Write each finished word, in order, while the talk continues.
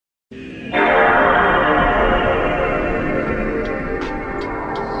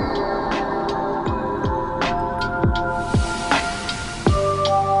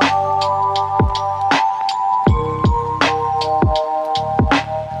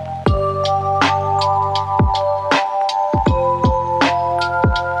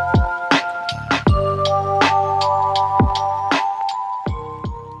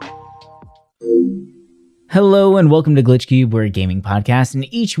Hello and welcome to Glitch Cube, we're a gaming podcast, and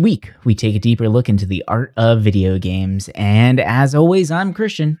each week we take a deeper look into the art of video games. And as always, I'm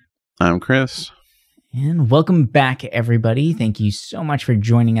Christian. I'm Chris. And welcome back, everybody. Thank you so much for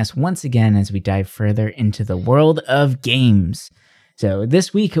joining us once again as we dive further into the world of games. So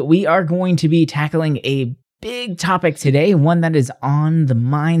this week we are going to be tackling a big topic today, one that is on the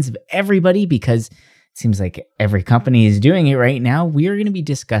minds of everybody because it seems like every company is doing it right now. We are going to be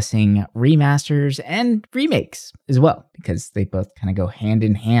discussing remasters and remakes as well, because they both kind of go hand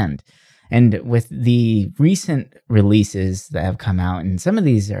in hand. And with the recent releases that have come out, and some of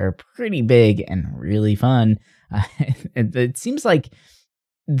these are pretty big and really fun, it seems like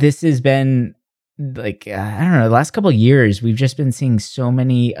this has been like, I don't know, the last couple of years, we've just been seeing so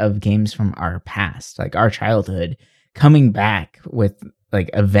many of games from our past, like our childhood, coming back with like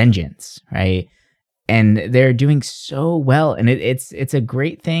a vengeance, right? And they're doing so well, and it's a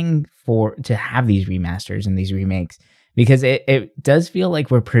great thing to have these remasters and these remakes, because it does feel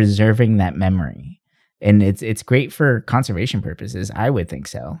like we're preserving that memory, and it's great for conservation purposes. I would think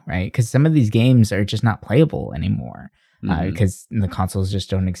so, right? Because some of these games are just not playable anymore because the consoles just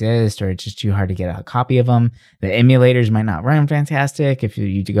don't exist, or it's just too hard to get a copy of them. The emulators might not run fantastic if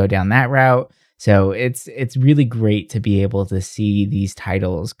you go down that route. So it's really great to be able to see these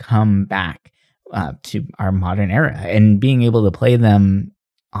titles come back to our modern era, and being able to play them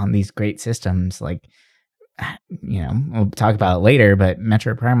on these great systems, like, you know, we'll talk about it later, but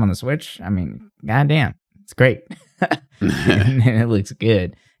Metroid Prime on the Switch, I mean, goddamn, it's great. and it looks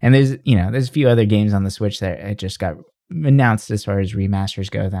good. And there's a few other games on the Switch that just got announced as far as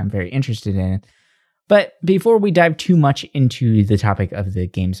remasters go that I'm very interested in. But before we dive too much into the topic of the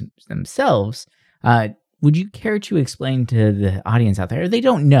games themselves, would you care to explain to the audience out there, they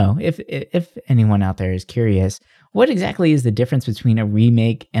don't know, if anyone out there is curious, what exactly is the difference between a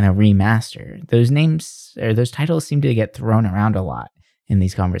remake and a remaster? Those names, or those titles, seem to get thrown around a lot in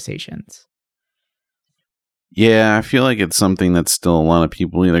these conversations. Yeah, I feel like it's something that still a lot of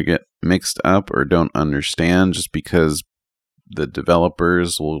people either get mixed up or don't understand, just because the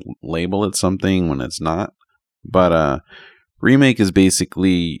developers will label it something when it's not. But remake is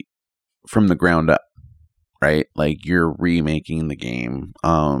basically from the ground up, right? Like, you're remaking the game,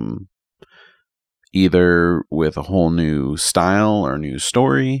 either with a whole new style or new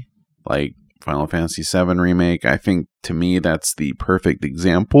story, like Final Fantasy VII Remake. I think, to me, that's the perfect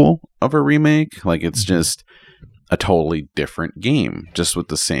example of a remake. Like, it's just a totally different game, just with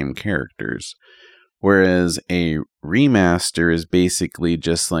the same characters. Whereas a remaster is basically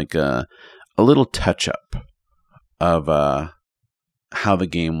just like a little touch-up of how the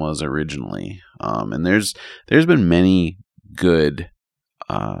game was originally. And there's been many good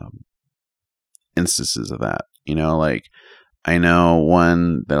instances of that. You know, like, I know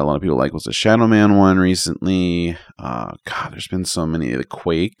one that a lot of people like was the Shadow Man one recently. There's been so many. The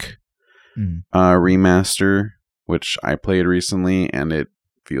Quake remaster, which I played recently, and it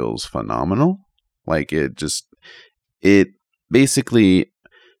feels phenomenal. Like, it basically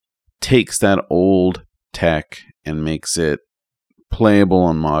takes that old tech and makes it playable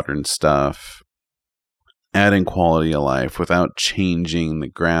on modern stuff, adding quality of life without changing the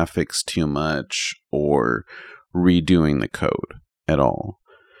graphics too much or redoing the code at all.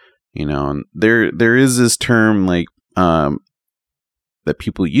 You know, and there is this term, like, that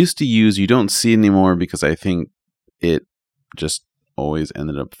people used to use. You don't see it anymore because I think it just always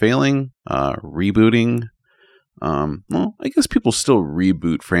ended up failing. Rebooting. Well, I guess people still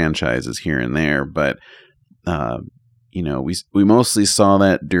reboot franchises here and there, but you know, we mostly saw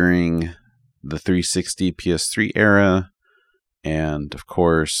that during the 360 PS3 era, and of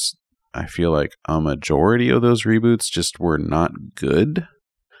course, I feel like a majority of those reboots just were not good.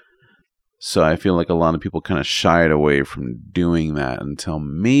 So I feel like a lot of people kind of shied away from doing that until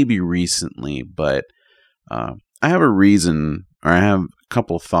maybe recently, but I have a reason, or I have a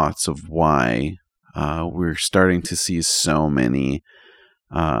couple thoughts of why we're starting to see so many,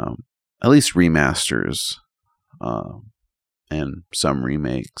 at least remasters, and some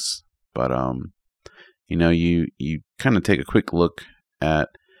remakes. But you know, you kind of take a quick look at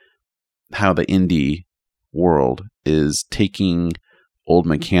how the indie world is taking old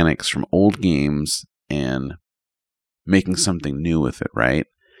mechanics from old games and making something new with it, right?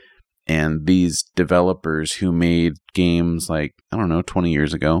 And these developers who made games like, I don't know, 20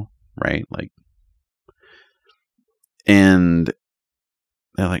 years ago, right? Like, and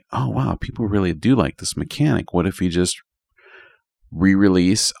they're like, oh wow, people really do like this mechanic. What if we just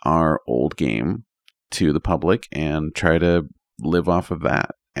re-release our old game to the public and try to live off of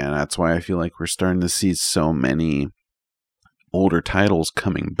that? And that's why I feel like we're starting to see so many older titles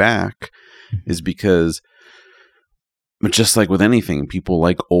coming back, is because But just like with anything, people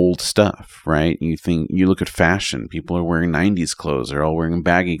like old stuff, right? You look at fashion, people are wearing 90s clothes. They're all wearing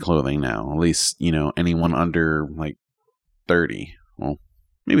baggy clothing now. At least, anyone under like 30. Well,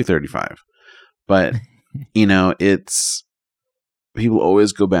 maybe 35. But, it's people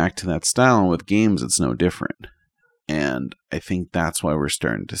always go back to that style. And with games, it's no different. And I think that's why we're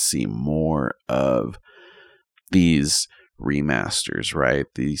starting to see more of these remasters, right?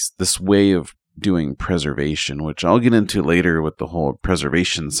 This way of doing preservation, which I'll get into later with the whole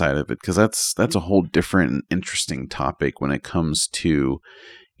preservation side of it, because that's a whole different and interesting topic when it comes to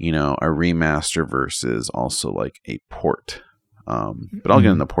a remaster versus also like a port. But I'll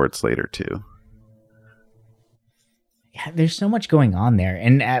get into ports later too. Yeah, there's so much going on there,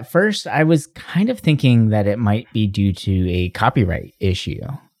 and at first I was kind of thinking that it might be due to a copyright issue.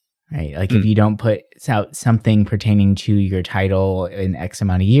 Right? Like if you don't put out something pertaining to your title in X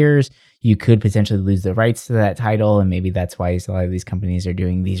amount of years, you could potentially lose the rights to that title. And maybe that's why a lot of these companies are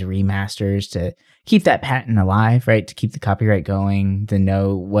doing these remasters to keep that patent alive, right? To keep the copyright going, to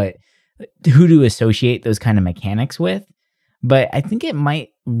know who to associate those kind of mechanics with. But I think it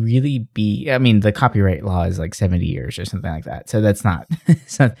might really be, the copyright law is like 70 years or something like that. So that's not,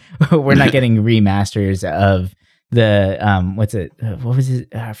 we're not getting remasters of the what was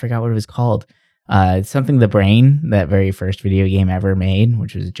it? I forgot what it was called. Something The Brain, that very first video game ever made,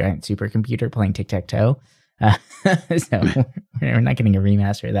 which was a giant supercomputer playing tic-tac-toe. So we're not getting a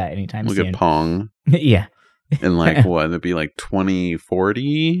remaster of that anytime soon. Look at Pong. Yeah. And like what? It'd be like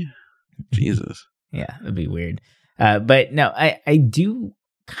 2040? Jesus. Yeah, it'd be weird. But no, I do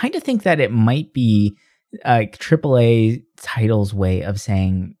kind of think that it might be AAA titles' way of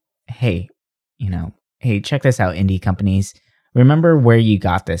saying, hey, hey, check this out, indie companies. Remember where you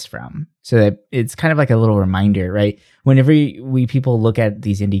got this from. So that it's kind of like a little reminder, right? Whenever people look at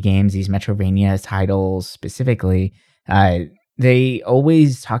these indie games, these Metroidvania titles specifically, they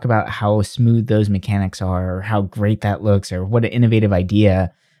always talk about how smooth those mechanics are, or how great that looks, or what an innovative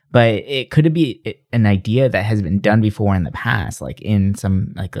idea. But it could be an idea that has been done before in the past, like in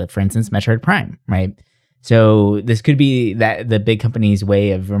for instance, Metroid Prime, right? So this could be that the big company's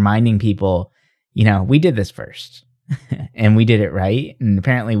way of reminding people, we did this first and we did it right. And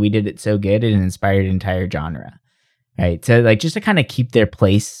apparently we did it so good, it inspired an entire genre, right? So like just to kind of keep their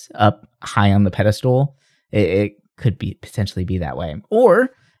place up high on the pedestal, it could potentially be that way.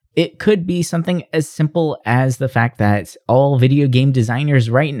 Or it could be something as simple as the fact that all video game designers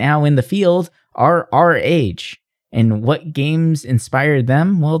right now in the field are our age. And what games inspired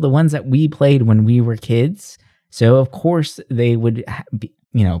them? Well, the ones that we played when we were kids. So of course they would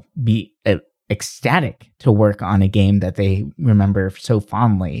be ecstatic to work on a game that they remember so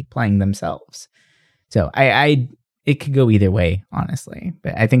fondly playing themselves. So it could go either way, honestly.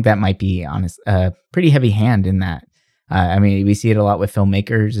 But I think that might be a pretty heavy hand in that. We see it a lot with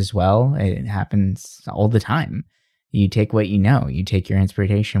filmmakers as well. It happens all the time. You take what you take your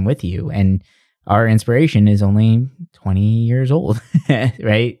inspiration with you, and our inspiration is only 20 years old,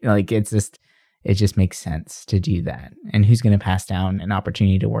 right? Like it just makes sense to do that. And who's going to pass down an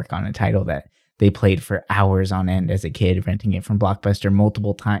opportunity to work on a title that they played for hours on end as a kid, renting it from Blockbuster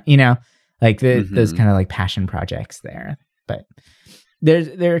multiple times, those kind of like passion projects there. But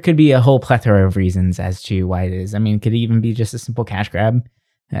there could be a whole plethora of reasons as to why it is. It could even be just a simple cash grab,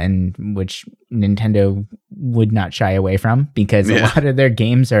 and which Nintendo would not shy away from, because a lot of their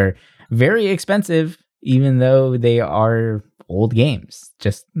games are very expensive, even though they are old games.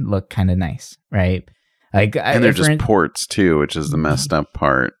 Just look kind of nice, right? And they're just ports too, which is the messed up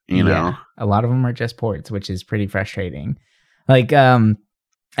part, know? A lot of them are just ports, which is pretty frustrating.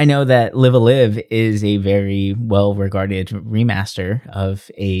 I know that Live a Live is a very well-regarded remaster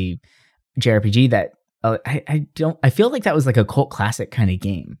of a JRPG that I feel like that was like a cult classic kind of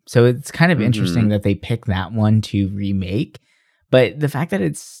game. So it's kind of interesting that they picked that one to remake. But the fact that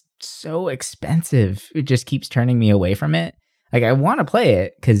it's so expensive, it just keeps turning me away from it. Like, I want to play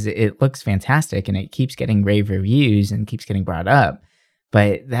it because it looks fantastic and it keeps getting rave reviews and keeps getting brought up.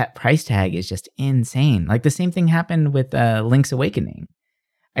 But that price tag is just insane. Like, the same thing happened with Link's Awakening.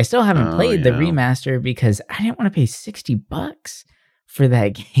 I still haven't played the remaster because I didn't want to pay $60 for that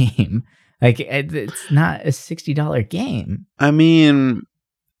game. Like, it's not a $60 game.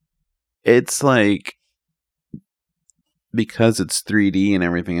 It's like, because it's 3D and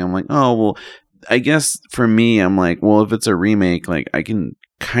everything, I'm like, oh, well, I guess for me, I'm like, well, if it's a remake, like, I can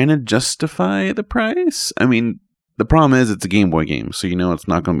kind of justify the price. The problem is it's a Game Boy game, so it's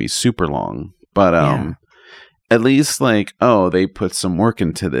not going to be super long. But at least, like, oh, they put some work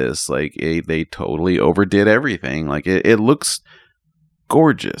into this. Like, they totally overdid everything. Like, it looks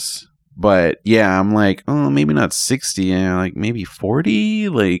gorgeous. But yeah, I'm like, oh, maybe not 60, like maybe 40.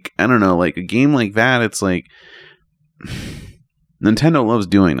 Like, I don't know, like a game like that, it's like Nintendo loves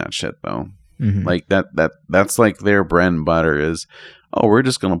doing that shit though. Mm-hmm. Like that's like their bread and butter is, oh, we're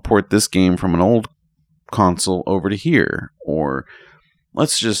just gonna port this game from an old console over to here, or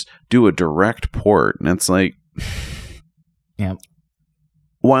let's just do a direct port. And it's like, yep.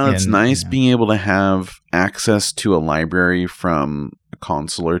 While it's nice being able to have access to a library from a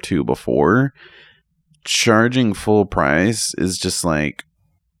console or two before, charging full price is just like,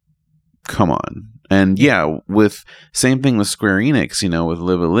 come on. And yeah, with same thing with Square Enix, with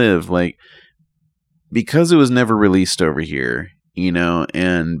Live a Live, like, because it was never released over here,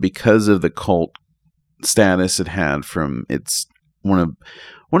 and because of the cult status it had from its one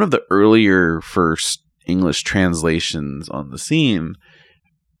of the earlier first English translations on the scene,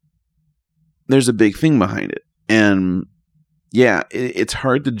 there's a big thing behind it. And yeah, it's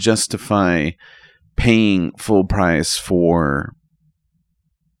hard to justify paying full price for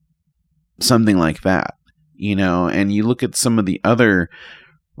something like that, and you look at some of the other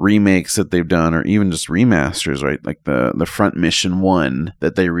remakes that they've done, or even just remasters, right? Like the Front Mission 1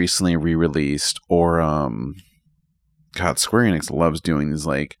 that they recently re-released, or Square Enix loves doing these,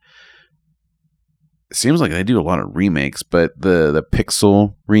 like, it seems like they do a lot of remakes, but the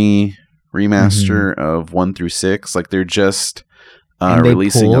Pixel remaster of 1 through 6, like they're just and they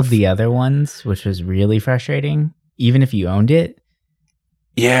releasing pulled the other ones, which was really frustrating, even if you owned it.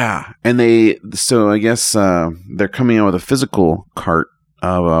 Yeah, and so I guess they're coming out with a physical cart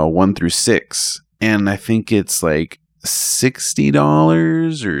of 1 through 6, and I think it's like $60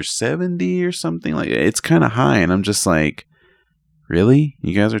 or $70 or something. Like, it's kind of high, and I'm just like, really?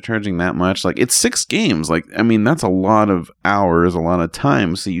 You guys are charging that much? Like, it's 6 games. Like, I mean, that's a lot of hours, a lot of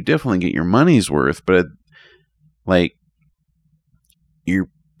time. So you definitely get your money's worth. But, like, you're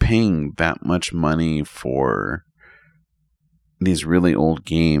paying that much money for these really old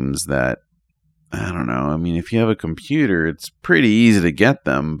games that, I don't know. I mean, if you have a computer, it's pretty easy to get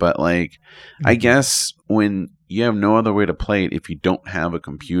them. But, like, I guess when you have no other way to play it, if you don't have a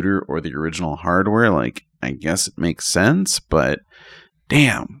computer or the original hardware, like, I guess it makes sense, but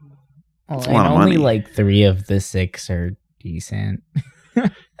damn, that's a lot of money. Only like 3 of the 6 are decent,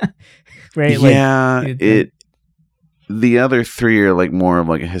 right? Yeah, the other 3 are like more of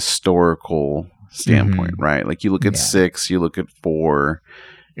like a historical standpoint, right? Like you look at 6, you look at 4.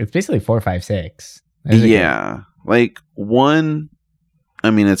 It's basically 4, 5, 6. Yeah, like 1. I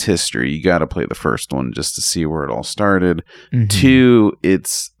mean, it's history. You got to play the first one just to see where it all started. 2,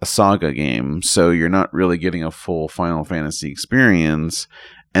 it's a saga game, so you're not really getting a full Final Fantasy experience.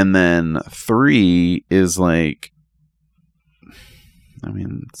 And then 3 is like, I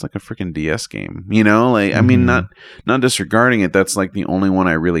mean, it's like a freaking DS game, Like, I mean, not disregarding it, that's like the only one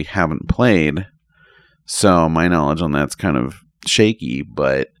I really haven't played. So my knowledge on that's kind of shaky,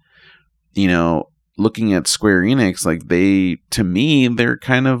 but, looking at Square Enix, like to me, they're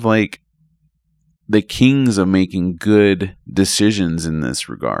kind of like the kings of making good decisions in this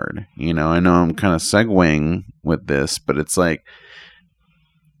regard. I know I'm kind of segueing with this, but it's like,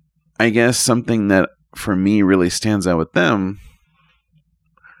 I guess something that for me really stands out with them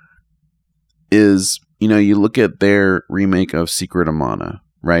is, you look at their remake of Secret of Mana,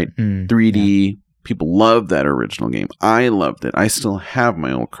 right? 3D. Yeah. People love that original game. I loved it. I still have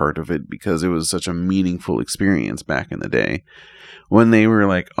my old cart of it because it was such a meaningful experience back in the day. When they were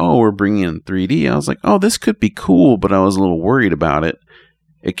like, oh, we're bringing in 3D, I was like, oh, this could be cool, but I was a little worried about it.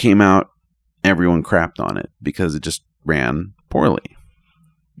 It came out, everyone crapped on it because it just ran poorly.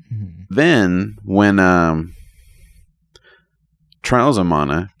 Then, when Trials of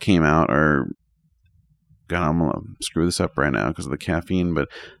Mana came out, or God, I'm gonna screw this up right now because of the caffeine, but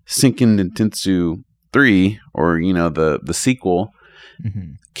Seiken Densetsu 3, or the sequel,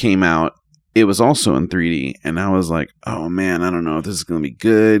 came out. It was also in 3D, and I was like, oh man, I don't know if this is gonna be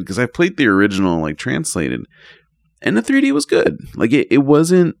good, because I played the original like translated, and the 3D was good. Like it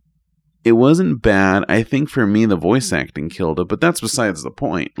wasn't bad. I think for me the voice acting killed it, but that's besides the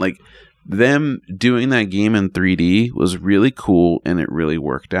point. Like, them doing that game in 3D was really cool, and it really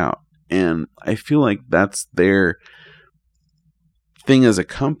worked out. And I feel like that's their thing as a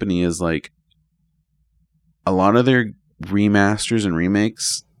company, is like a lot of their remasters and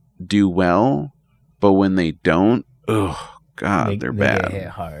remakes do well, but when they don't, oh God, they're bad. They hit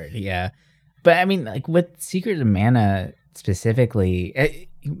hard, yeah. But I mean, like with Secret of Mana specifically,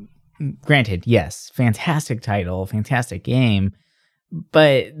 granted, yes, fantastic title, fantastic game,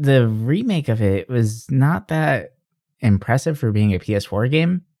 but the remake of it was not that impressive for being a PS4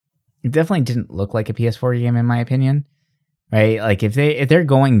 game. It definitely didn't look like a PS4 game, in my opinion. right? Like if they're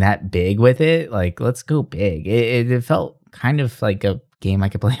going that big with it, like let's go big. It felt kind of like a game I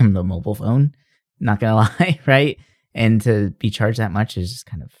could play on the mobile phone. Not gonna lie, right? And to be charged that much is just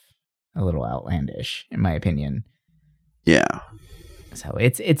kind of a little outlandish, in my opinion. Yeah. So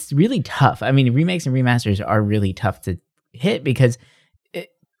it's really tough. I mean, remakes and remasters are really tough to hit because a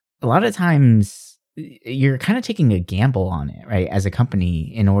lot of times you're kind of taking a gamble on it, right? As a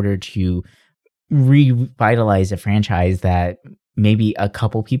company, in order to revitalize a franchise that maybe a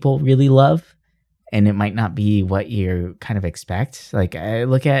couple people really love, and it might not be what you kind of expect. Like I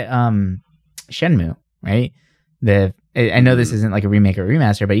look at Shenmue, right? I know this isn't like a remake or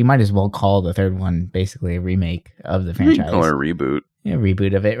remaster, but you might as well call the third one basically a remake of the franchise. Or a reboot. Yeah,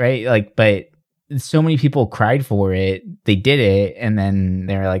 reboot of it, right? Like, but so many people cried for it. They did it, and then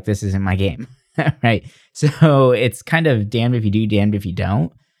they're like, "This isn't my game," right? So it's kind of damned if you do, damned if you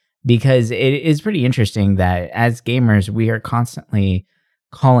don't, because it is pretty interesting that as gamers, we are constantly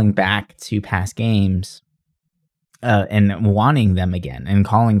calling back to past games and wanting them again and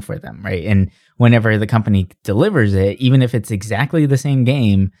calling for them, right? And whenever the company delivers it, even if it's exactly the same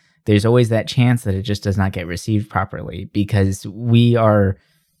game, there's always that chance that it just does not get received properly because we are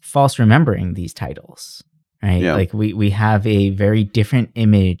false remembering these titles, right? Yeah. Like we have a very different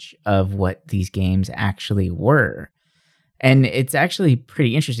image of what these games actually were. And it's actually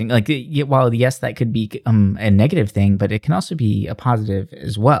pretty interesting. Like, while yes, that could be a negative thing, but it can also be a positive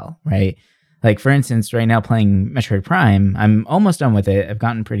as well, right? Like, for instance, right now playing Metroid Prime, I'm almost done with it. I've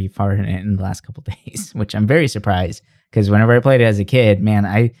gotten pretty far in it in the last couple of days, which I'm very surprised because whenever I played it as a kid, man,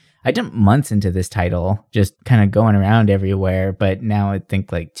 I jumped months into this title, just kind of going around everywhere. But now I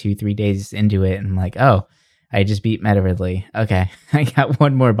think like 2-3 days into it, and I'm like, oh, I just beat Meta Ridley. Okay, I got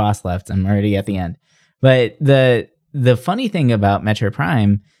one more boss left. I'm already at the end. But the funny thing about Metroid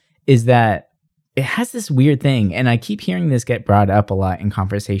Prime is that it has this weird thing, and I keep hearing this get brought up a lot in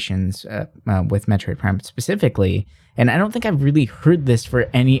conversations with Metroid Prime specifically, and I don't think I've really heard this for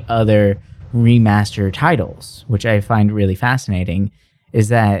any other remaster titles, which I find really fascinating, is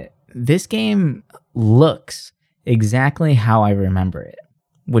that this game looks exactly how I remember it,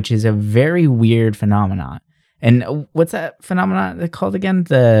 which is a very weird phenomenon. And what's that phenomenon called again?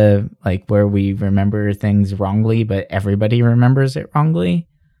 The like where we remember things wrongly, but everybody remembers it wrongly.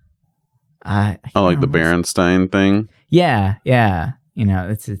 Like the Berenstain thing. Yeah. You know,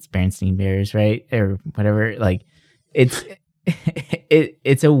 it's Berenstain Bears, right, or whatever. Like, it's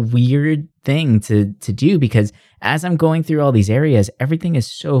it's a weird thing to do because as I'm going through all these areas, everything is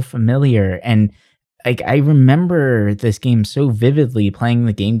so familiar, and like I remember this game so vividly playing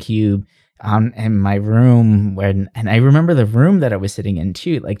the GameCube in my room and I remember the room that I was sitting in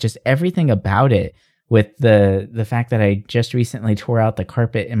too, like just everything about it, with the fact that I just recently tore out the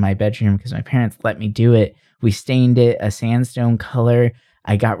carpet in my bedroom because my parents let me do it. We stained it a sandstone color.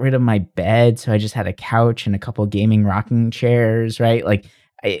 I got rid of my bed, so I just had a couch and a couple gaming rocking chairs, right? Like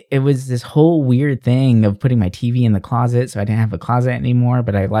it was this whole weird thing of putting my TV in the closet, so I didn't have a closet anymore,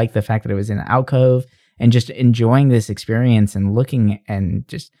 but I liked the fact that it was in an alcove, and just enjoying this experience and looking and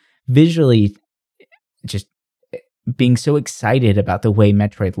just visually just being so excited about the way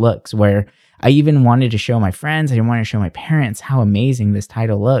Metroid looks, where I even wanted to show my friends, I didn't want to show my parents how amazing this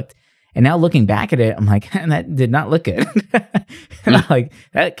title looked. And now looking back at it, I'm like, that did not look good. And I'm like,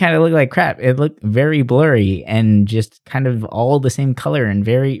 that kind of looked like crap. It looked very blurry and just kind of all the same color and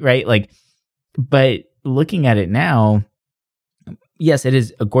very, right? Like, but looking at it now, yes, it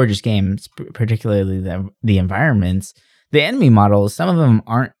is a gorgeous game, particularly the environments. The enemy models, some of them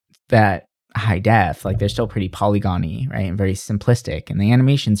aren't that high def, like they're still pretty polygony, right, and very simplistic, and the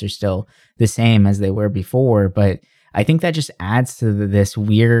animations are still the same as they were before, but I think that just adds to this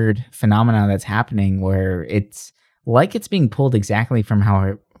weird phenomenon that's happening where it's like it's being pulled exactly from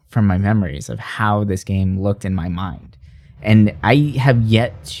my memories of how this game looked in my mind. And I have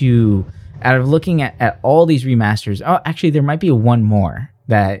yet to, out of looking at all these remasters, actually there might be one more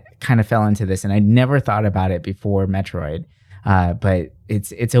that kind of fell into this, and I never thought about it before Metroid. But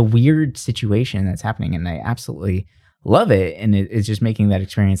it's a weird situation that's happening, and I absolutely love it. And it's just making that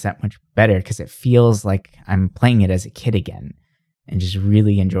experience that much better because it feels like I'm playing it as a kid again and just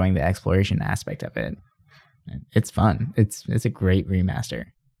really enjoying the exploration aspect of it. It's fun. It's a great remaster.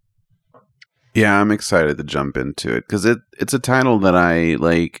 Yeah, I'm excited to jump into it because it's a title that I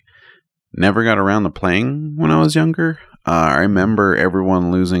never got around to playing when I was younger. I remember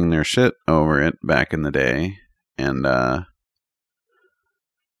everyone losing their shit over it back in the day, and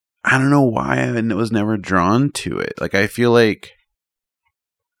I don't know why I was never drawn to it. Like, I feel like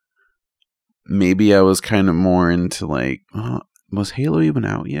maybe I was kind of more into was Halo even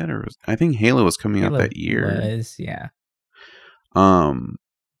out yet? I think Halo was coming out that year. Yeah. I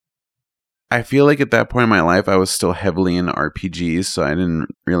feel like at that point in my life, I was still heavily into RPGs, so I didn't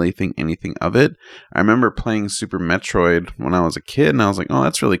really think anything of it. I remember playing Super Metroid when I was a kid, and I was like, oh,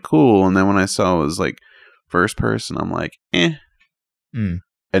 that's really cool. And then when I saw it was like first person, I'm like, eh. Mm.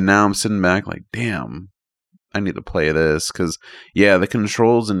 And now I'm sitting back like, damn, I need to play this. Because, yeah, the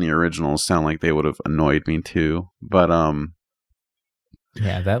controls in the originals sound like they would have annoyed me too. But,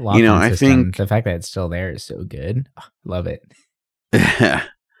 yeah, that lock-in I system, think the fact that it's still there is so good. Oh, love it.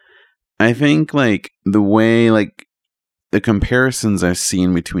 I think like the way like the comparisons I've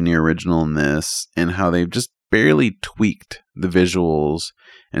seen between the original and this, and how they've just barely tweaked the visuals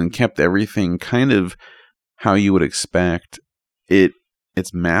and kept everything kind of how you would expect, it's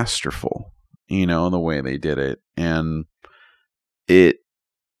masterful, the way they did it. And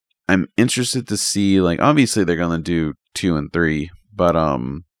I'm interested to see, like, obviously they're gonna do 2 and 3, but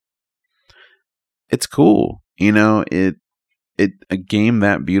it's cool. A game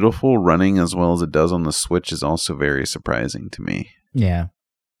that beautiful running as well as it does on the Switch is also very surprising to me. Yeah.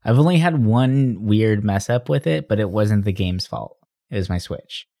 I've only had one weird mess up with it, but it wasn't the game's fault. It was my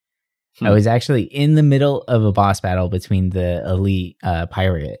Switch. I was actually in the middle of a boss battle between the elite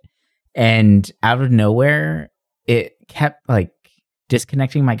pirate, and out of nowhere, it kept like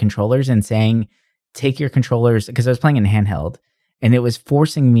disconnecting my controllers and saying, take your controllers, because I was playing in handheld, and it was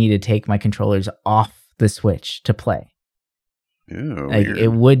forcing me to take my controllers off the Switch to play. Ew, like weird.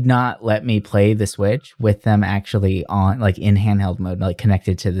 It would not let me play the Switch with them actually on, like in handheld mode, like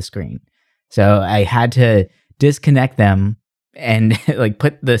connected to the screen. So I had to disconnect them and like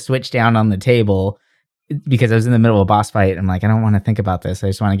put the Switch down on the table because I was in the middle of a boss fight. I'm like, I don't want to think about this. I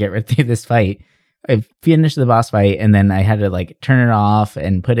just want to get right through this fight. I finished the boss fight, and then I had to like turn it off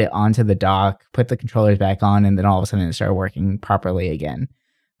and put it onto the dock, put the controllers back on, and then all of a sudden it started working properly again.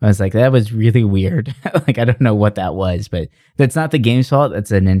 I was like, that was really weird. Like, I don't know what that was, but that's not the game's fault.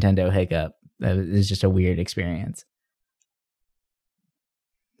 That's a Nintendo hiccup. That was just a weird experience.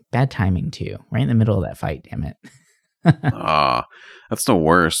 Bad timing, too. Right in the middle of that fight, damn it. That's the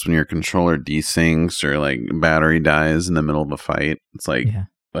worst when your controller desyncs or like battery dies in the middle of a fight. It's like, Yeah.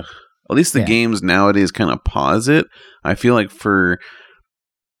 At least the games nowadays kind of pause it. I feel like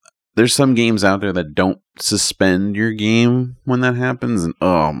there's some games out there that don't suspend your game when that happens, and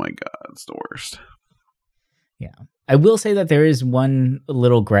oh my god, it's the worst. Yeah. I will say that there is one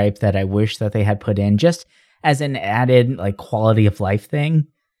little gripe that I wish that they had put in just as an added like quality of life thing.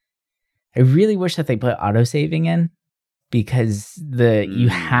 I really wish that they put autosaving in, because you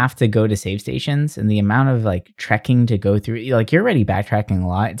have to go to save stations, and the amount of like trekking to go through, like you're already backtracking a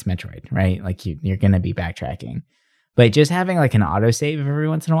lot. It's Metroid, right? Like you're going to be backtracking. But just having like an autosave every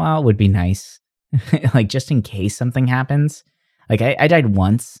once in a while would be nice. Like just in case something happens. Like I died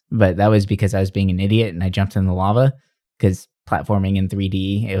once, but that was because I was being an idiot and I jumped in the lava, because platforming in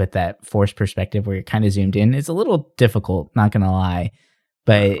 3D with that forced perspective where you're kind of zoomed in, it's a little difficult, not going to lie.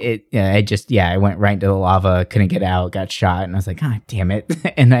 But I went right into the lava, couldn't get out, got shot, and I was like, God damn it.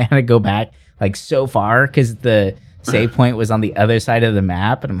 And I had to go back like so far because the save point was on the other side of the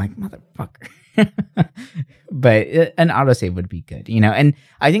map. And I'm like, motherfucker. But an autosave would be good, and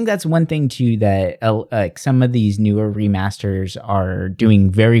I think that's one thing too that like some of these newer remasters are doing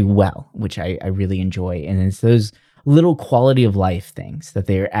very well, which I really enjoy, and it's those little quality of life things that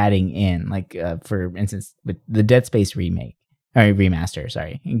they're adding in, like for instance with the Dead Space remaster.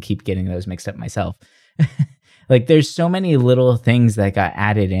 Sorry, I keep getting those mixed up myself. Like there's so many little things that got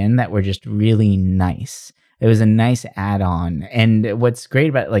added in that were just really nice. It was a nice add-on. And what's great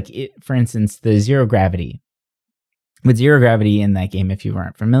about for instance, the zero gravity. With zero gravity in that game, if you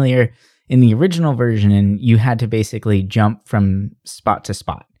weren't familiar, in the original version, you had to basically jump from spot to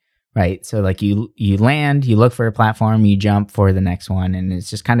spot, right? So like you land, you look for a platform, you jump for the next one, and it's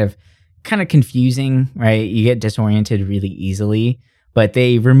just kind of confusing, right? You get disoriented really easily, but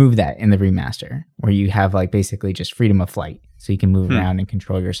they remove that in the remaster, where you have like basically just freedom of flight. So you can move around and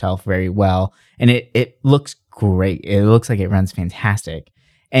control yourself very well. And it looks great. It looks like it runs fantastic.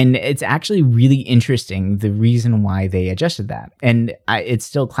 And it's actually really interesting, the reason why they adjusted that. And it's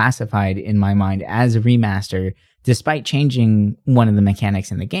still classified in my mind as a remaster, despite changing one of the mechanics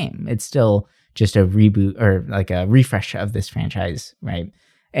in the game. It's still just a reboot or like a refresh of this franchise, right?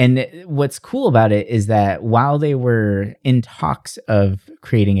 And what's cool about it is that while they were in talks of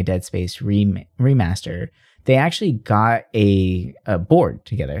creating a Dead Space remaster, they actually got a board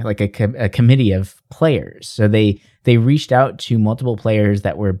together, like a committee of players. So they reached out to multiple players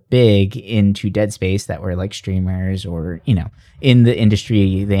that were big into Dead Space, that were like streamers or, in the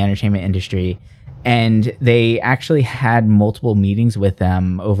industry, the entertainment industry. And they actually had multiple meetings with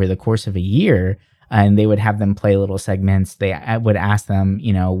them over the course of a year and they would have them play little segments. I would ask them,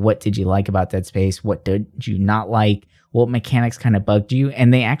 what did you like about Dead Space? What did you not like? What mechanics kind of bugged you?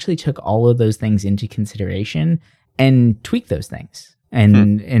 And they actually took all of those things into consideration and tweaked those things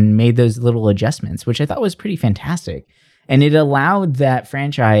and made those little adjustments, which I thought was pretty fantastic. And it allowed that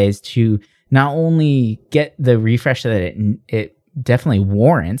franchise to not only get the refresh that it definitely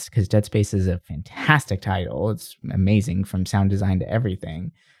warrants, because Dead Space is a fantastic title. It's amazing from sound design to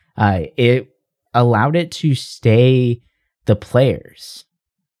everything. It allowed it to stay the players,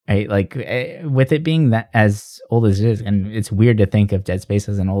 right? Like with it being that as old as it is, and it's weird to think of Dead Space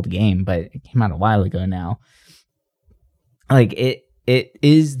as an old game, but it came out a while ago now. Like it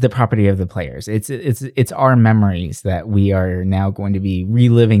is the property of the players. It's our memories that we are now going to be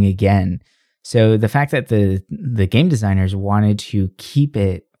reliving again. So the fact that the game designers wanted to keep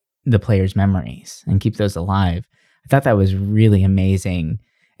it the players' memories and keep those alive, I thought that was really amazing.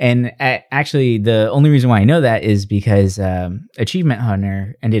 And actually, the only reason why I know that is because Achievement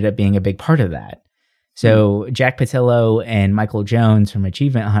Hunter ended up being a big part of that. So Jack Patillo and Michael Jones from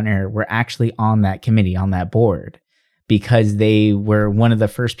Achievement Hunter were actually on that committee, on that board, because they were one of the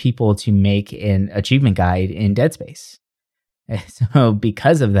first people to make an achievement guide in Dead Space. So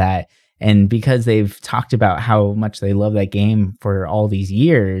because of that, and because they've talked about how much they love that game for all these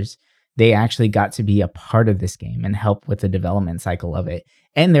years, they actually got to be a part of this game and help with the development cycle of it.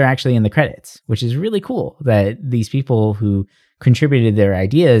 And they're actually in the credits, which is really cool that these people who contributed their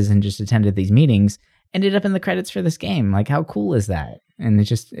ideas and just attended these meetings ended up in the credits for this game. Like, how cool is that? And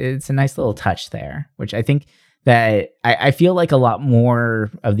it's a nice little touch there, which I think that I feel like a lot more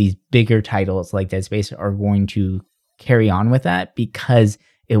of these bigger titles like Dead Space are going to carry on with that, because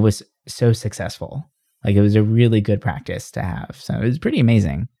it was so successful. Like, it was a really good practice to have. So it was pretty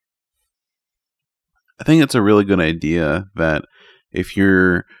amazing. I think it's a really good idea that if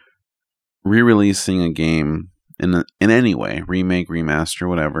you're re-releasing a game in any way, remake, remaster,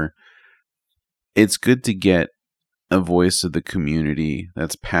 whatever, it's good to get a voice of the community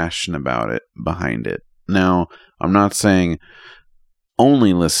that's passionate about it behind it. Now, I'm not saying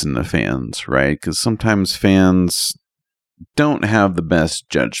only listen to fans, right? Because sometimes fans don't have the best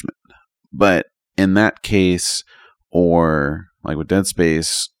judgment. But in that case, or like with Dead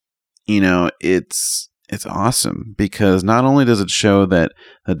Space, it's awesome, because not only does it show that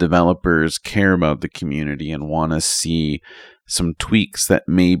the developers care about the community and want to see some tweaks that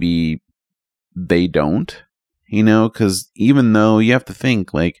maybe they don't, because even though you have to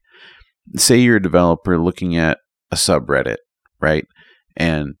think, like, say you're a developer looking at a subreddit, right?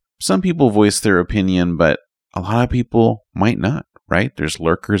 And some people voice their opinion, but a lot of people might not, right? There's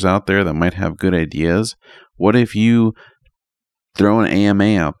lurkers out there that might have good ideas. What if you throw an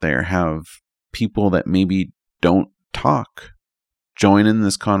AMA out there, have people that maybe don't talk join in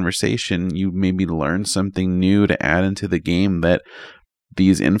this conversation? You maybe learn something new to add into the game that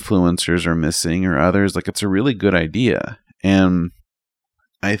these influencers are missing, or others. Like, it's a really good idea. And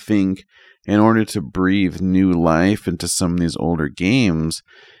I think in order to breathe new life into some of these older games,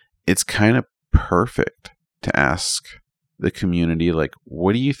 it's kind of perfect to ask the community, like,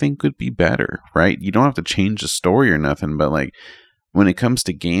 what do you think would be better, right? You don't have to change the story or nothing, but like, when it comes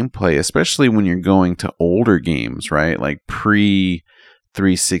to gameplay, especially when you're going to older games, right? Like pre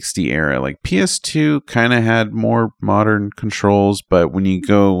 360 era, like PS2 kind of had more modern controls, but when you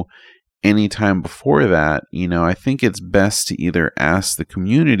go anytime before that, I think it's best to either ask the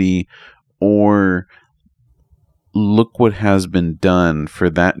community or look what has been done for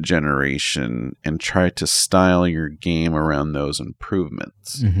that generation and try to style your game around those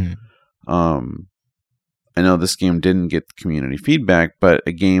improvements. I know this game didn't get community feedback, but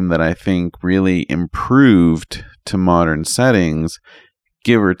a game that I think really improved to modern settings,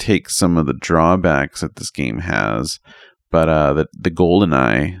 give or take some of the drawbacks that this game has. But the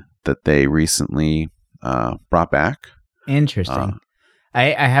GoldenEye that they recently brought back. Interesting.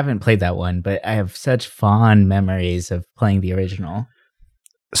 I haven't played that one, but I have such fond memories of playing the original.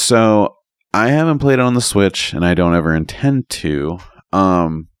 So I haven't played it on the Switch, and I don't ever intend to.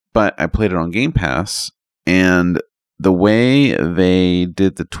 But I played it on Game Pass, and the way they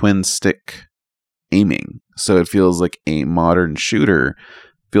did the twin stick aiming, so it feels like a modern shooter,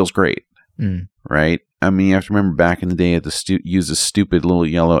 feels great, right? I mean, you have to remember back in the day, you had to use the stupid little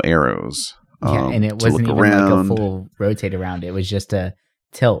yellow arrows. Yeah, and it wasn't even like a full rotate around. It was just a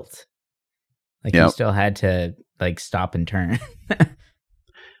tilt. Like, you still had to like stop and turn.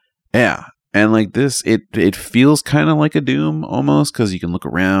 Yeah. And like this, it feels kind of like a Doom almost, because you can look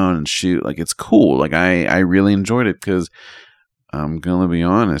around and shoot. Like, it's cool. Like, I really enjoyed it, because I'm going to be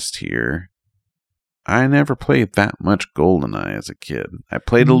honest here. I never played that much GoldenEye as a kid. I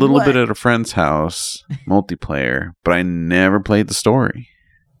played a little bit at a friend's house, multiplayer, but I never played the story.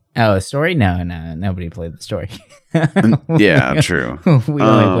 Oh, a story? No, nobody played the story. Yeah, true. We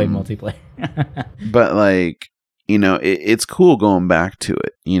only played multiplayer. But like, you know, it's cool going back to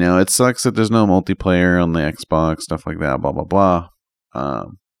it. You know, it sucks that there's no multiplayer on the Xbox, stuff like that, blah, blah, blah.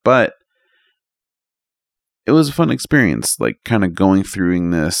 But it was a fun experience, like kind of going through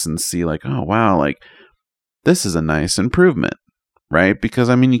this and see like, oh, wow, like this is a nice improvement, right? Because,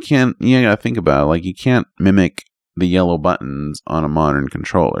 I mean, you gotta think about it, like you can't mimic the yellow buttons on a modern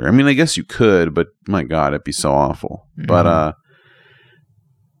controller. I mean, I guess you could, but my God, it'd be so awful. Mm-hmm. But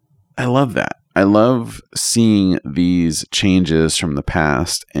I love that. I love seeing these changes from the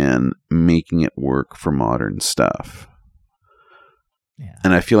past and making it work for modern stuff. Yeah.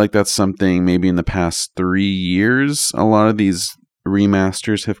 And I feel like that's something maybe in the past 3 years, a lot of these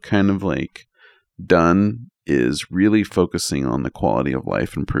remasters have kind of like done, is really focusing on the quality of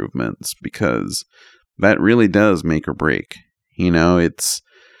life improvements, because that really does make or break. You know, it's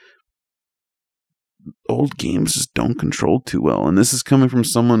old games just don't control too well. And this is coming from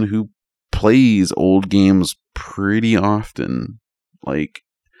someone who plays old games pretty often. Like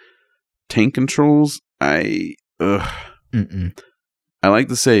tank controls, I like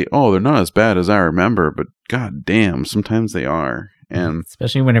to say, oh, they're not as bad as I remember, but god damn, sometimes they are. And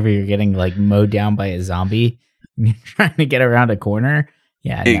especially whenever you're getting like mowed down by a zombie and you're trying to get around a corner.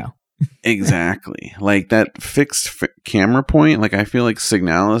 Yeah, I know. Exactly. Like that fixed camera point, like I feel like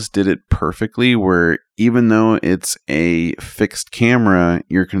Signalis did it perfectly, where even though it's a fixed camera,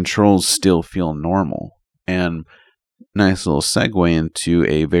 your controls still feel normal. And nice little segue into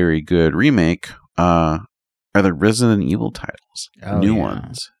a very good remake are the Resident Evil titles. New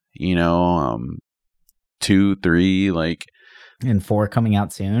ones. You know, 2, 3, like, and 4 coming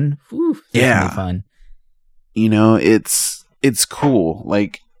out soon. Whew, that's gonna be fun. You know, it's cool.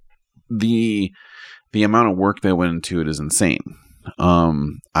 Like the amount of work that went into it is insane.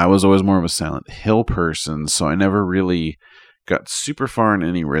 I was always more of a Silent Hill person, so I never really got super far in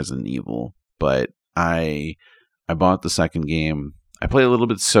any Resident Evil, but I bought the second game. I played a little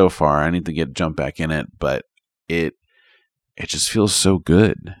bit so far. I need to jump back in it, but it just feels so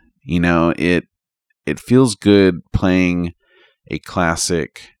good. You know, it feels good playing a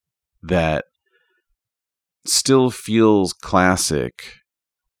classic that still feels classic,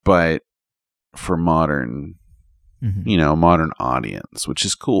 but for modern, you know, modern audience, which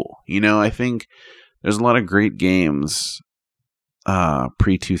is cool. You know, I think there's a lot of great games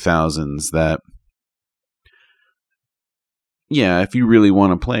pre-2000s that, yeah, if you really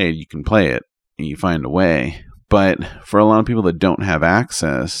want to play it, you can play it and you find a way. But for a lot of people that don't have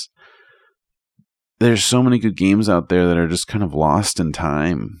access, there's so many good games out there that are just kind of lost in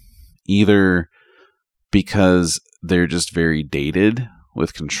time, either because they're just very dated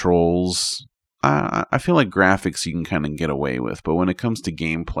with controls. I feel like graphics you can kind of get away with, but when it comes to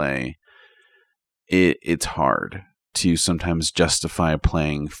gameplay, it's hard to sometimes justify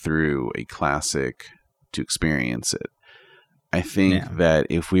playing through a classic to experience it. I think that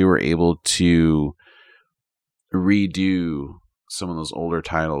if we were able to redo some of those older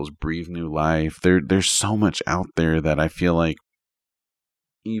titles, breathe new life, there's so much out there that I feel like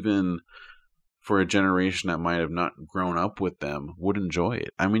even for a generation that might have not grown up with them would enjoy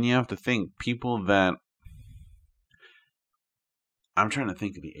it. I mean, you have to think people that, I'm trying to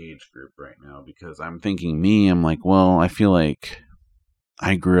think of the age group right now, because I'm thinking I'm like, well, I feel like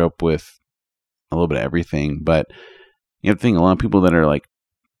I grew up with a little bit of everything, but you have to think a lot of people that are like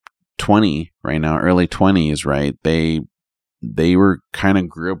 20 right now, early 20s, right? They were kind of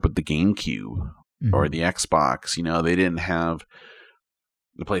grew up with the GameCube or the Xbox. You know, they didn't have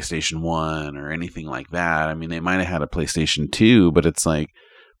the PlayStation 1 or anything like that. I mean, they might have had a PlayStation 2, but it's like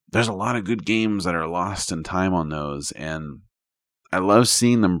there's a lot of good games that are lost in time on those, and I love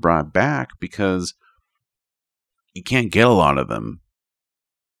seeing them brought back because you can't get a lot of them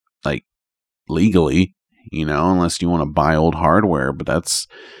like legally, you know, unless you want to buy old hardware, but that's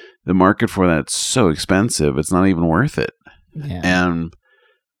the market for that's so expensive, it's not even worth it. Yeah. And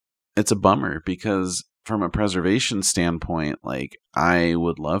it's a bummer because from a preservation standpoint, like I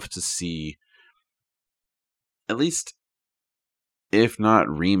would love to see at least, if not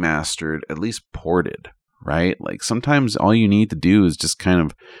remastered, at least ported, right? Like sometimes all you need to do is just kind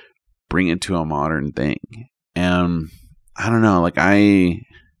of bring it to a modern thing. And I don't know, like I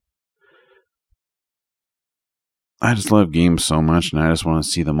just love games so much, and I just want to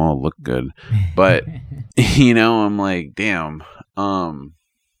see them all look good. But you know, I'm like, damn.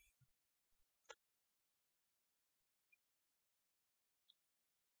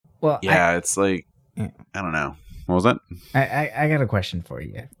 Well, yeah, it's like Yeah. I don't know. What was that? I got a question for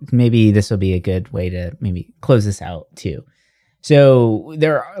you. Maybe this will be a good way to maybe close this out too. So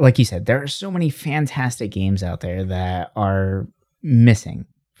there are, like you said, there are so many fantastic games out there that are missing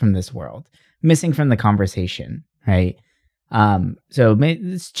from this world, missing from the conversation, right? So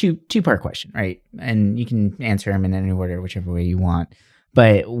it's two-part question, right? And you can answer them in any order, whichever way you want.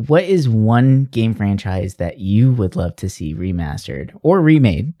 But what is one game franchise that you would love to see remastered or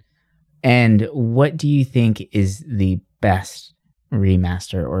remade? And what do you think is the best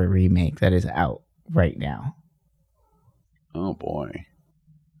remaster or remake that is out right now? Oh boy.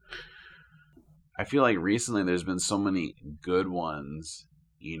 I feel like recently there's been so many good ones,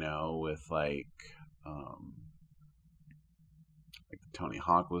 with like Tony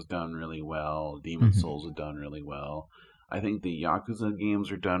Hawk was done really well, Demon Souls was done really well. I think the Yakuza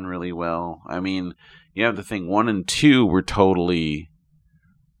games are done really well. I mean, you have to think 1 and 2 were totally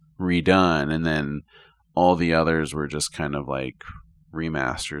redone, and then all the others were just kind of like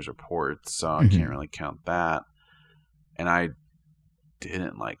remasters or ports, so I can't really count that. And I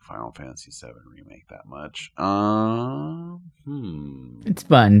didn't like Final Fantasy VII Remake that much. It's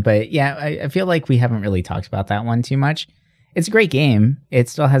fun, but yeah, I feel like we haven't really talked about that one too much. It's a great game. It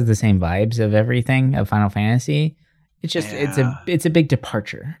still has the same vibes of everything of Final Fantasy. It's just it's a big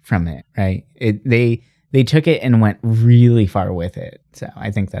departure from it, right? They took it and went really far with it. So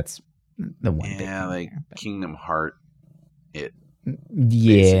I think that's the one. Yeah, like there, Kingdom Heart.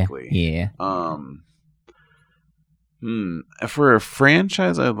 Basically. Yeah. For a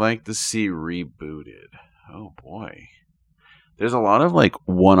franchise I'd like to see rebooted. Oh boy. There's a lot of like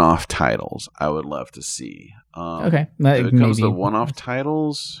one-off titles I would love to see. Okay. When it comes to one-off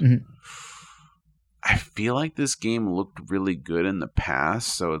titles, I feel like this game looked really good in the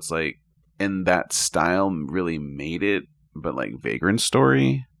past, so it's like, and that style really made it, but like Vagrant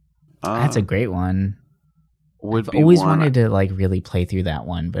Story. That's a great one. I've always wanted to like really play through that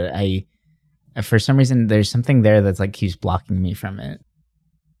one, but for some reason, there's something there that's like keeps blocking me from it.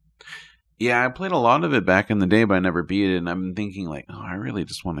 Yeah, I played a lot of it back in the day, but I never beat it. And I'm thinking like, oh, I really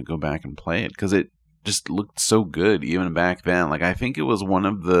just want to go back and play it because it just looked so good even back then. Like, I think it was one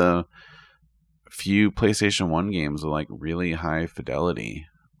of the few PlayStation 1 games with like really high fidelity.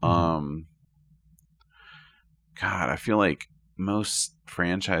 God, I feel like most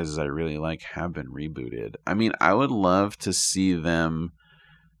franchises I really like have been rebooted. I mean, I would love to see them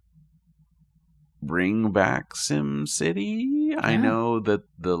bring back SimCity. Yeah. I know that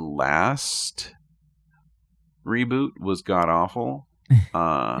the last reboot was god awful.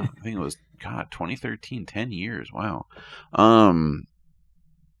 I think it was 2013, 10 years. Wow.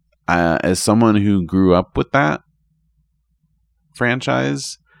 As someone who grew up with that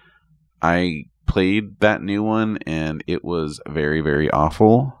franchise, I played that new one and it was very, very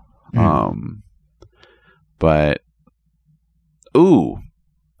awful. But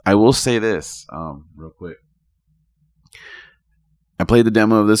I will say this real quick. I played the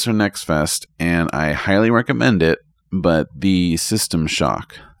demo of this for Next Fest, and I highly recommend it. But the System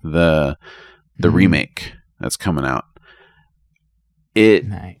Shock, the remake that's coming out,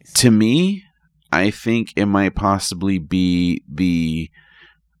 to me, I think it might possibly be the,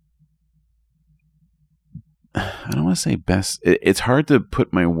 I don't want to say best. It's hard to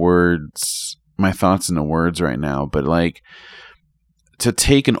put my thoughts into words right now, but like, to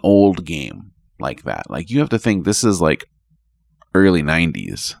take an old game like that, like you have to think this is like early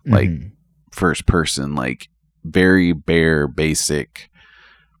 90s, like first person, like very bare basic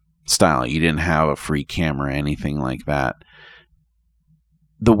style. You didn't have a free camera, anything like that.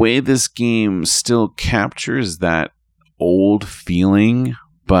 The way this game still captures that old feeling,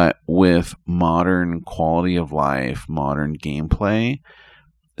 but with modern quality of life, modern gameplay,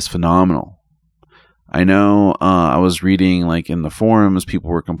 is phenomenal. I know I was reading like in the forums, people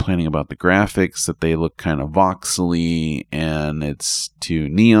were complaining about the graphics, that they look kind of voxely and it's too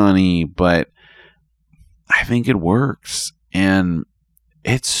neon-y, but I think it works and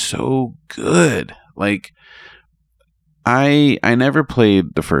it's so good. Like, I never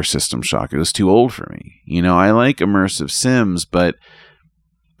played the first System Shock. It was too old for me. You know, I like immersive sims, but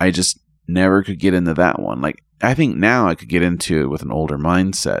I just never could get into that one. Like, I think now I could get into it with an older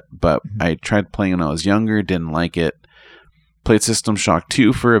mindset, but I tried playing when I was younger, didn't like it. Played System Shock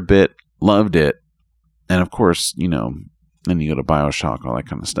 2 for a bit, loved it. And of course, you know, then you go to BioShock, all that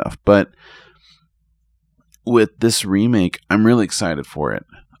kind of stuff. But with this remake, I'm really excited for it.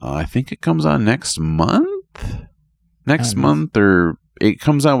 I think it comes out next month? Or it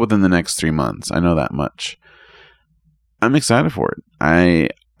comes out within the next 3 months. I know that much. I'm excited for it.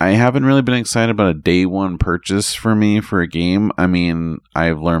 I haven't really been excited about a day one purchase for me for a game. I mean,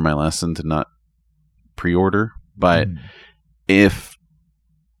 I've learned my lesson to not pre-order, but if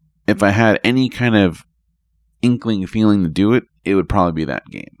I had any kind of inkling feeling to do it, it would probably be that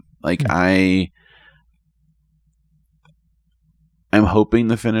game. Like I'm hoping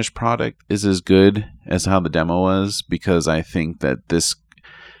the finished product is as good as how the demo was, because I think that this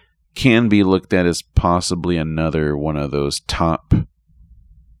can be looked at as possibly another one of those top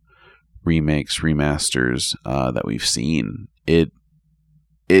remakes, remasters that we've seen. It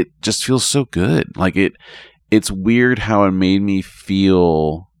just feels so good. Like it's weird how it made me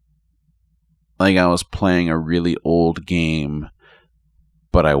feel like I was playing a really old game,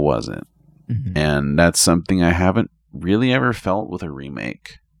 but I wasn't. And that's something I haven't really ever felt with a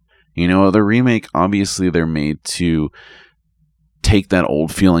remake. You know, the remake, obviously they're made to take that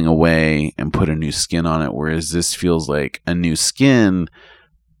old feeling away and put a new skin on it, whereas this feels like a new skin,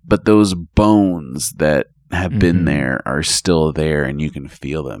 but those bones that have been there are still there and you can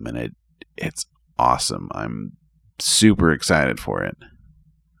feel them, and it's awesome. I'm super excited for it.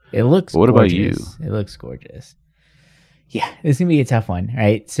 It looks What gorgeous. About you? It looks gorgeous. Yeah, this is going to be a tough one,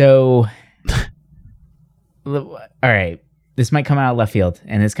 right? So, all right. This might come out of left field,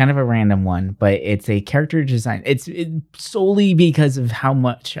 and it's kind of a random one, but it's a character design. It's solely because of how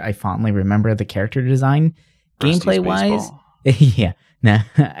much I fondly remember the character design. Gameplay-wise, yeah. Now,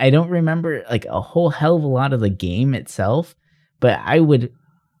 I don't remember like a whole hell of a lot of the game itself, but I would,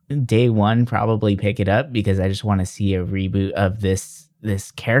 day one, probably pick it up because I just want to see a reboot of this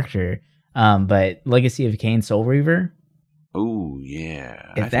character. But Legacy of Kain Soul Reaver. Oh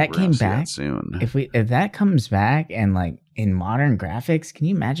yeah! If that came back soon, if that comes back and like in modern graphics, can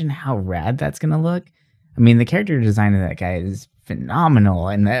you imagine how rad that's gonna look? I mean, the character design of that guy is phenomenal,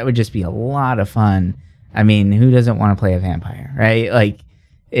 and that would just be a lot of fun. I mean, who doesn't want to play a vampire, right? Like,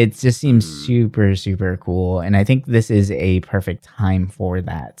 it just seems super, super cool, and I think this is a perfect time for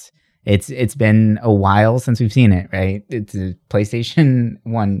that. It's been a while since we've seen it, right? It's a PlayStation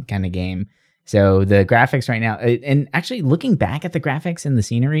 1 kind of game. So the graphics right now, and actually looking back at the graphics and the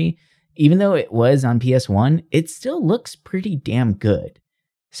scenery, even though it was on PS1, it still looks pretty damn good.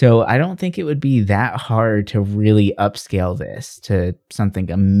 So I don't think it would be that hard to really upscale this to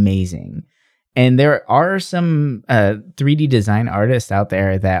something amazing. And there are some 3D design artists out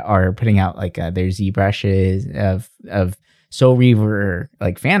there that are putting out like their ZBrushes of Soul Reaver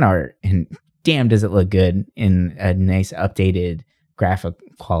like fan art, and damn, does it look good in a nice updated graphic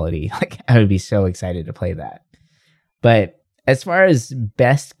quality. Like, I would be so excited to play that. But as far as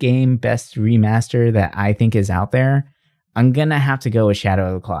best game, best remaster that I think is out there, I'm gonna have to go with Shadow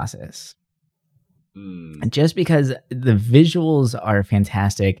of the Colossus. Just because the visuals are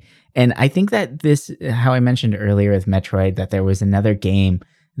fantastic. And I think that this, how I mentioned earlier with Metroid, that there was another game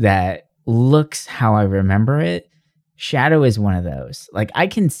that looks how I remember it. Shadow is one of those. Like, I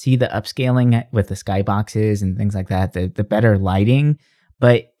can see the upscaling with the skyboxes and things like that, the better lighting,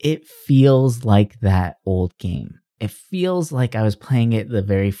 but it feels like that old game. It feels like I was playing it the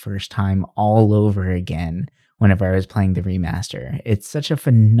very first time all over again whenever I was playing the remaster. It's such a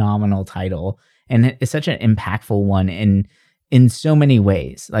phenomenal title, and it's such an impactful one in so many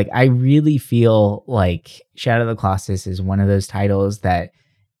ways. Like, I really feel like Shadow of the Colossus is one of those titles that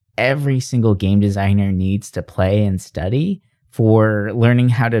every single game designer needs to play and study for learning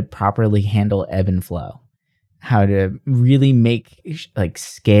how to properly handle ebb and flow, how to really make like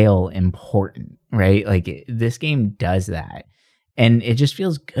scale important, right? Like, this game does that, and it just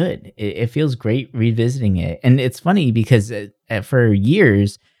feels good. It feels great revisiting it. And it's funny because for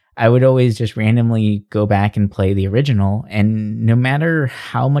years, I would always just randomly go back and play the original, and no matter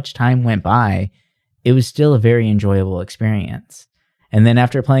how much time went by, it was still a very enjoyable experience. And then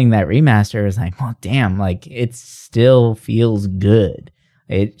after playing that remaster, I was like, well, damn, like, it still feels good.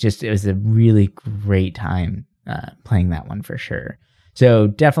 It was a really great time playing that one for sure. So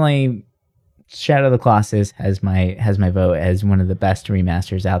definitely Shadow of the Colossus has my vote as one of the best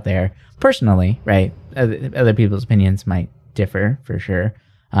remasters out there. Personally, right? Other people's opinions might differ for sure.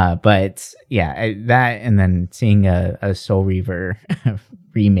 But yeah, that, and then seeing a Soul Reaver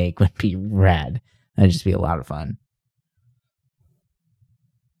remake would be rad. That'd just be a lot of fun.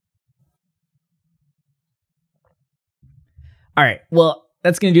 All right. Well,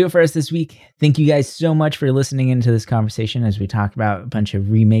 that's going to do it for us this week. Thank you guys so much for listening into this conversation as we talk about a bunch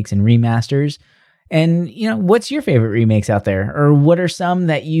of remakes and remasters. And, you know, what's your favorite remakes out there? Or what are some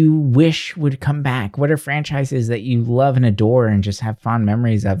that you wish would come back? What are franchises that you love and adore and just have fond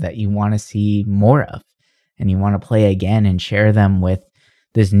memories of that you want to see more of and you want to play again and share them with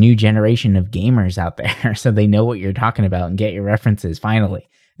this new generation of gamers out there so they know what you're talking about and get your references finally?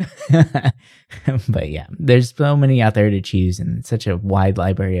 But yeah, there's so many out there to choose, and such a wide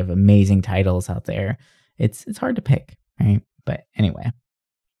library of amazing titles out there. It's hard to pick, right? But anyway,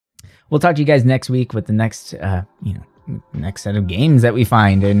 we'll talk to you guys next week with the next, next set of games that we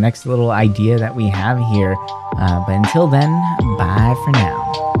find, and next little idea that we have here. But until then, bye for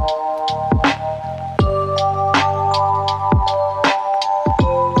now.